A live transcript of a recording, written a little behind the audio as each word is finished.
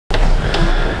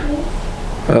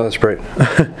Oh, that's great.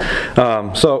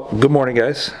 So, good morning,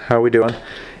 guys. How are we doing?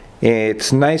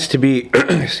 It's nice to be,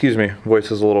 excuse me,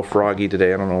 voice is a little froggy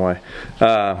today, I don't know why.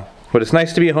 But it's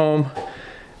nice to be home.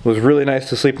 It was really nice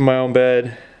to sleep in my own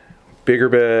bed. Bigger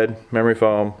bed, memory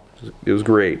foam. It was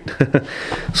great.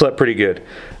 Slept pretty good.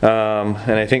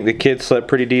 And I think the kids slept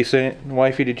pretty decent.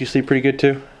 Wifey, did you sleep pretty good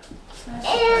too?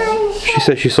 She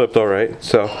said she slept all right.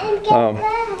 So,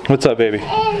 what's up, baby?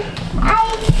 I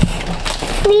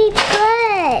sleep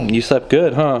good. You slept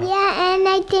good, huh? Yeah, and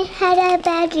I didn't have a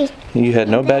bad dream. You had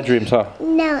no bad dreams, huh?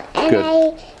 No, and Good.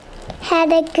 I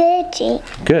had a good dream.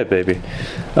 Good, baby.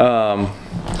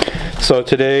 So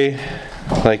today,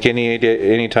 like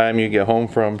any time you get home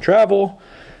from travel,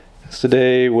 it's the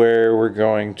day where we're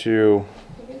going to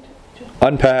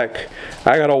unpack.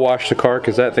 I gotta wash the car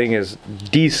because that thing is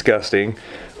disgusting.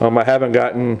 I haven't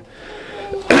gotten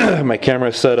my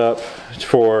camera set up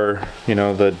for, you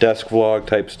know, the desk vlog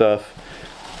type stuff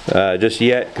just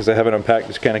yet, because I haven't unpacked.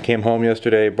 Just kind of came home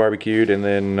yesterday, barbecued, and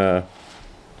then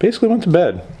basically went to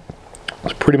bed.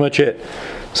 That's pretty much it.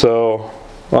 So,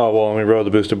 oh well, we rode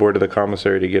the boosted board to the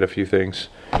commissary to get a few things,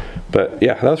 but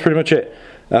yeah, that was pretty much it.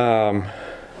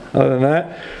 Other than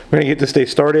that, we're gonna get this day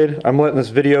started. I'm letting this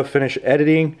video finish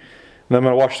editing, and then I'm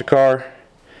gonna wash the car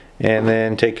and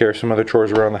then take care of some other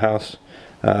chores around the house,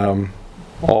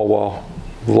 all while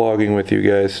vlogging with you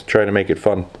guys, trying to make it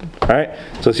fun. Alright,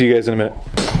 so see you guys in a minute.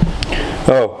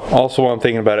 Oh, also while I'm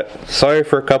thinking about it, sorry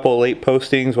for a couple of late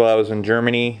postings while I was in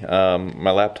Germany.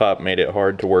 My laptop made it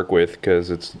hard to work with because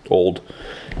it's old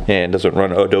and doesn't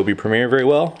run Adobe Premiere very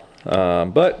well.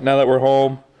 But now that we're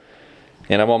home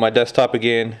and I'm on my desktop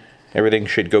again, everything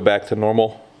should go back to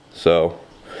normal. So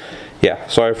yeah,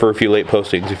 sorry for a few late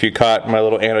postings. If you caught my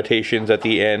little annotations at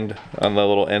the end on the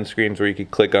little end screens where you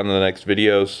could click on the next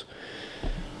videos,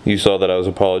 you saw that I was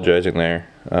apologizing there.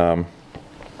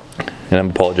 And I'm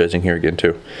apologizing here again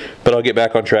too. But I'll get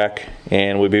back on track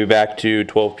and we'll be back to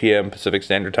 12 p.m. Pacific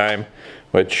Standard Time,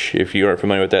 which if you aren't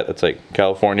familiar with that, that's like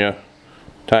California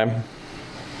time.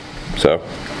 So,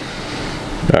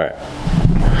 alright.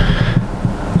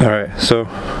 Alright, so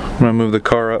I'm gonna move the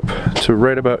car up to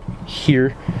right about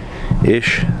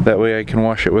here-ish. That way I can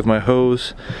wash it with my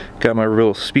hose. Got my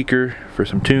little speaker for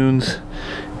some tunes.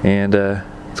 And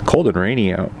it's cold and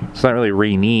rainy out. It's not really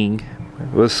raining.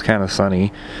 It was kind of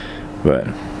sunny, but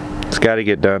it's got to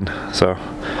get done. So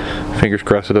fingers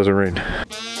crossed it doesn't rain.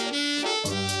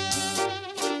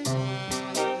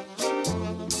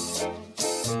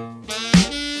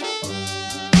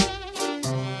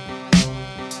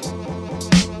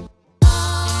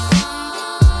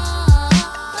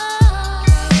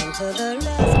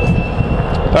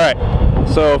 Alright,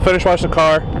 so finished washing the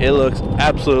car. It looks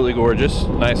absolutely gorgeous.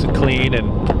 Nice and clean and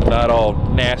not all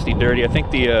nasty, dirty. I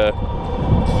think the,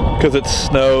 because it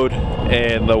snowed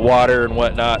and the water and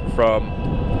whatnot from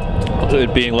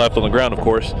it being left on the ground, of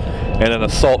course, and then the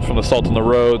salt from the salt on the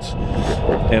roads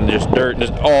and just dirt,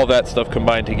 just all that stuff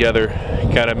combined together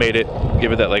kind of made it,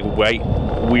 give it that like white,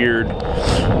 weird,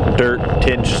 dirt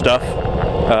tinge stuff.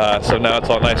 So now it's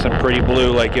all nice and pretty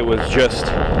blue like it was just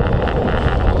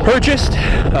purchased.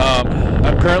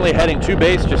 I'm currently heading to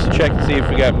base just to check and see if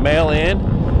we got mail in.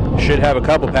 Should have a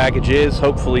couple packages,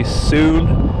 hopefully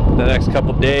soon. The next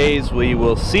couple days we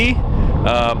will see.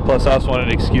 Plus I also wanted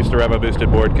an excuse to ride my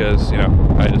boosted board because, you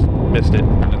know, I just missed it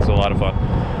and it's a lot of fun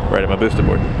riding my boosted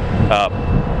board.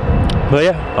 But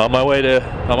yeah, on my way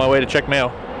to check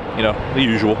mail, you know, the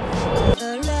usual.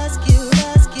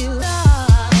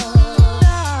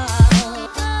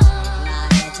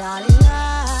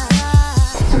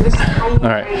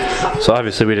 Alright, so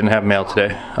obviously we didn't have mail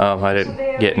today. I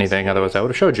didn't get anything, otherwise I would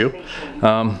have showed you.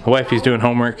 The wifey's doing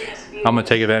homework. I'm going to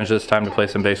take advantage of this time to play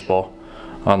some baseball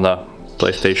on the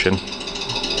PlayStation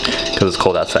because it's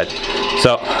cold outside.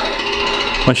 So,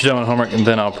 when she's done with homework, and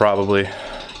then I'll probably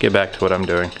get back to what I'm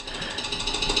doing.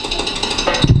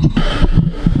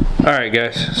 Alright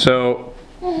guys, so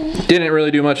didn't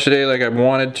really do much today like I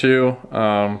wanted to.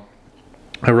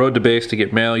 I rode to base to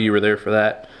get mail. You were there for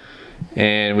that.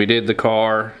 And we did the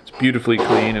car. It's beautifully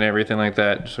clean and everything like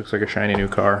that. It just looks like a shiny new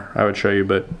car. I would show you,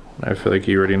 but I feel like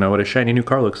you already know what a shiny new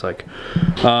car looks like.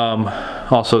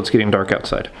 Also, it's getting dark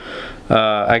outside.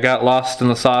 I got lost in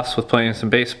the sauce with playing some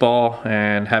baseball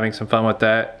and having some fun with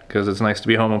that because it's nice to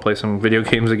be home and play some video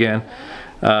games again.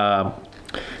 And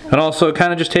also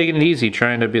kind of just taking it easy,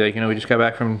 trying to be like, you know, we just got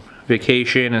back from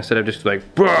vacation instead of just like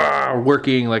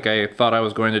working like I thought I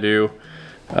was going to do.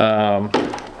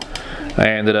 I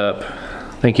ended up,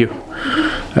 thank you,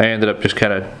 I ended up just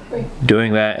kind of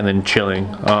doing that and then chilling.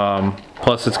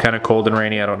 Plus it's kind of cold and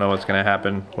rainy. I don't know what's going to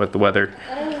happen with the weather.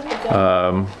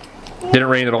 Didn't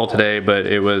rain at all today, but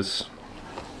it was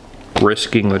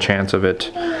risking the chance of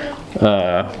it.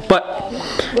 But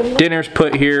dinner's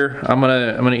put here. I'm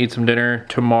gonna eat some dinner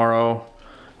tomorrow.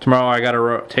 Tomorrow I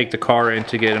gotta take the car in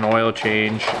to get an oil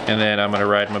change, and then I'm gonna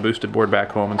ride my boosted board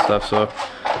back home and stuff. So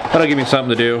that'll give me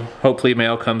something to do. Hopefully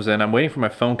mail comes in. I'm waiting for my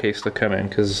phone case to come in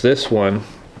because this one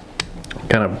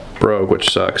kind of broke,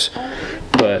 which sucks.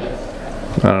 But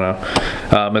I don't know.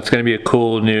 It's going to be a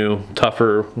cool new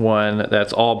tougher one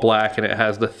that's all black, and it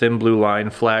has the thin blue line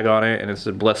flag on it, and it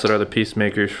says blessed are the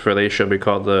peacemakers, for they shall be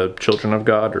called the children of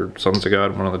God, or sons of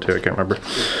God, one of the two, I can't remember.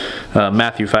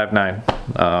 Matthew 5:9.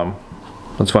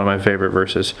 That's one of my favorite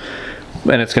verses,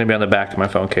 and it's going to be on the back of my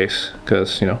phone case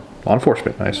because, you know, law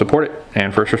enforcement, I support it,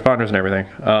 and first responders and everything.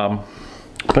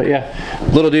 But yeah,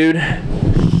 little dude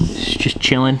is just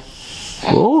chilling.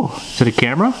 Oh, is that a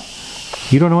camera?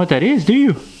 You don't know what that is, do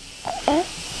you?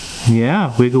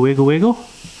 Yeah, wiggle, wiggle, wiggle.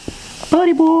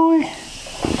 Buddy boy.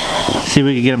 See if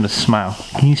we can get him to smile.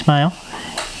 Can you smile?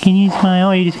 Can you smile?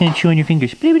 Or are you just gonna chew on your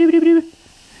fingers?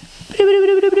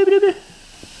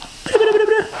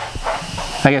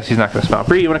 I guess he's not gonna smile.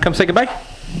 Bree, you wanna come say goodbye?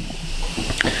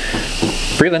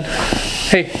 Breland.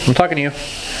 Hey, I'm talking to you.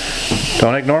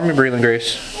 Don't ignore me, Breland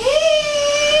Grace.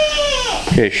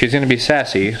 Okay, she's gonna be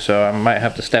sassy, so I might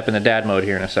have to step into dad mode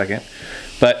here in a second.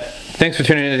 But thanks for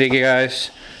tuning in today,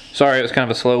 guys. Sorry, it was kind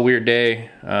of a slow, weird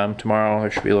day. Tomorrow there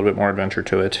should be a little bit more adventure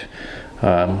to it.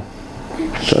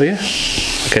 So yeah,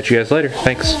 I'll catch you guys later.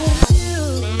 Thanks.